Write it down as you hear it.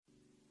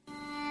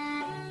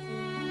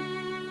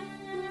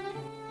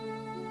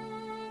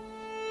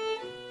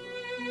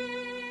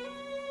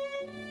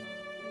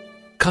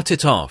Cut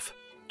It Off,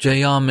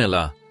 J.R.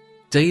 Miller,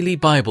 Daily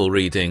Bible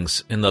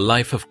Readings in the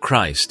Life of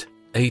Christ,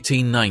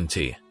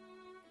 1890.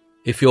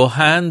 If your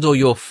hand or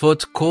your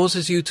foot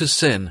causes you to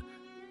sin,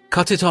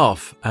 cut it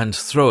off and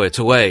throw it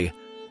away.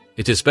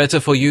 It is better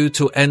for you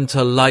to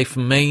enter life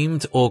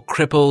maimed or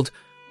crippled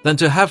than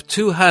to have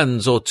 2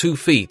 hands or 2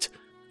 feet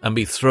and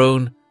be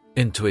thrown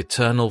into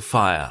eternal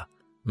fire.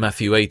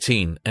 Matthew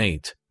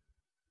 18:8.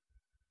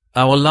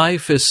 Our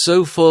life is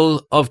so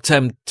full of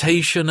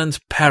temptation and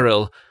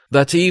peril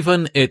that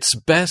even its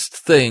best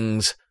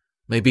things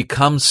may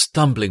become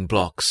stumbling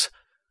blocks.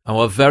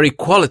 Our very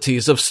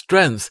qualities of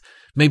strength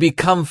may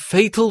become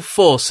fatal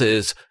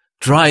forces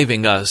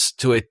driving us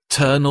to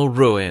eternal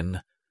ruin.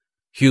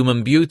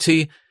 Human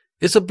beauty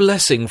is a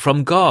blessing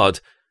from God,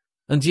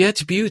 and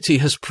yet beauty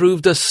has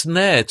proved a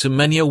snare to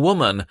many a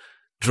woman,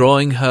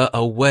 drawing her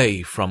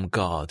away from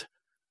God.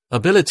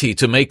 Ability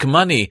to make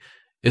money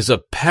is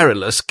a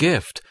perilous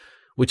gift,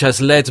 which has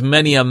led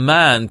many a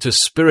man to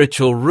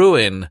spiritual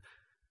ruin.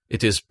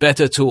 It is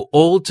better to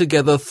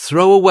altogether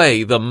throw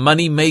away the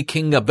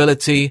money-making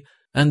ability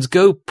and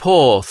go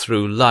poor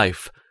through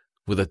life,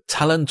 with a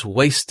talent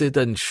wasted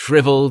and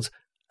shriveled,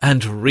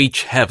 and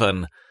reach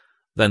heaven,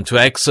 than to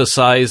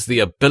exercise the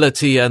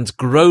ability and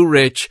grow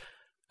rich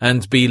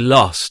and be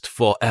lost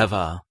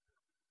forever.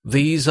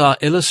 These are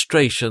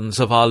illustrations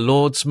of our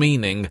Lord's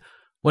meaning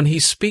when he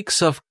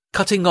speaks of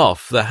cutting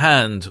off the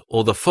hand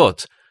or the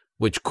foot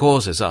which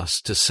causes us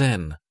to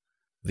sin.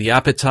 The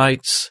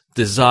appetites,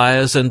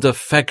 desires, and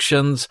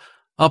affections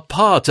are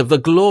part of the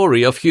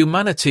glory of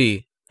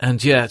humanity,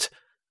 and yet,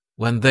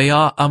 when they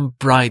are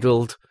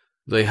unbridled,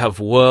 they have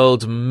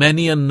whirled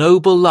many a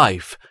noble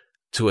life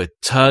to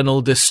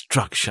eternal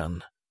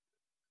destruction.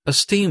 A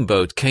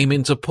steamboat came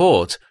into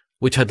port,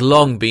 which had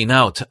long been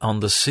out on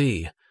the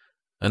sea.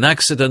 An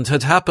accident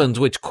had happened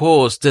which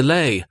caused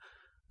delay.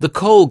 The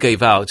coal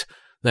gave out,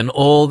 then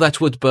all that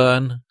would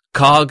burn,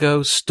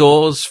 cargo,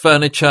 stores,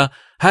 furniture,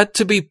 had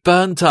to be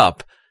burnt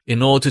up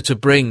in order to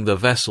bring the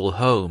vessel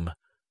home.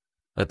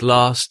 At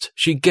last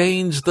she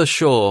gained the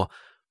shore,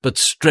 but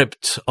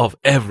stripped of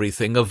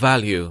everything of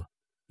value.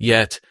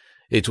 Yet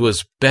it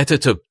was better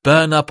to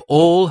burn up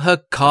all her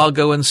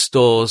cargo and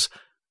stores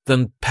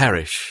than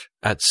perish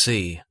at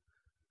sea.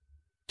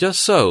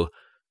 Just so,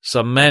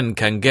 some men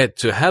can get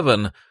to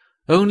heaven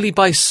only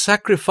by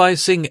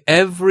sacrificing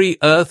every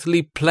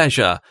earthly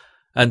pleasure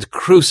and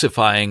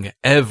crucifying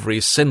every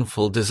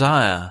sinful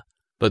desire.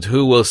 But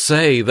who will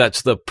say that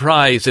the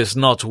prize is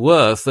not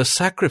worth the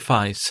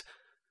sacrifice?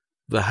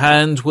 The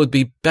hand would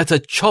be better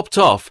chopped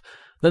off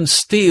than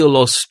steal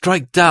or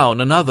strike down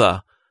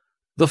another.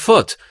 The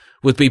foot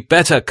would be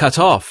better cut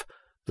off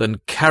than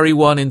carry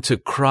one into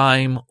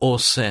crime or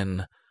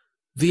sin.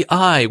 The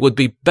eye would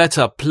be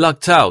better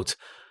plucked out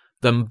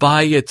than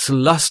by its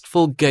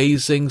lustful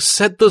gazing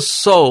set the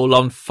soul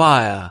on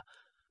fire.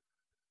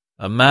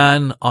 A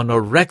man on a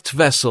wrecked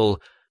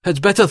vessel had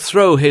better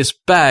throw his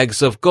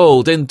bags of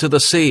gold into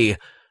the sea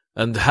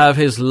and have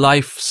his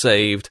life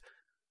saved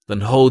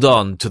than hold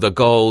on to the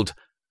gold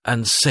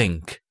and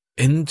sink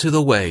into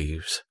the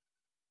waves.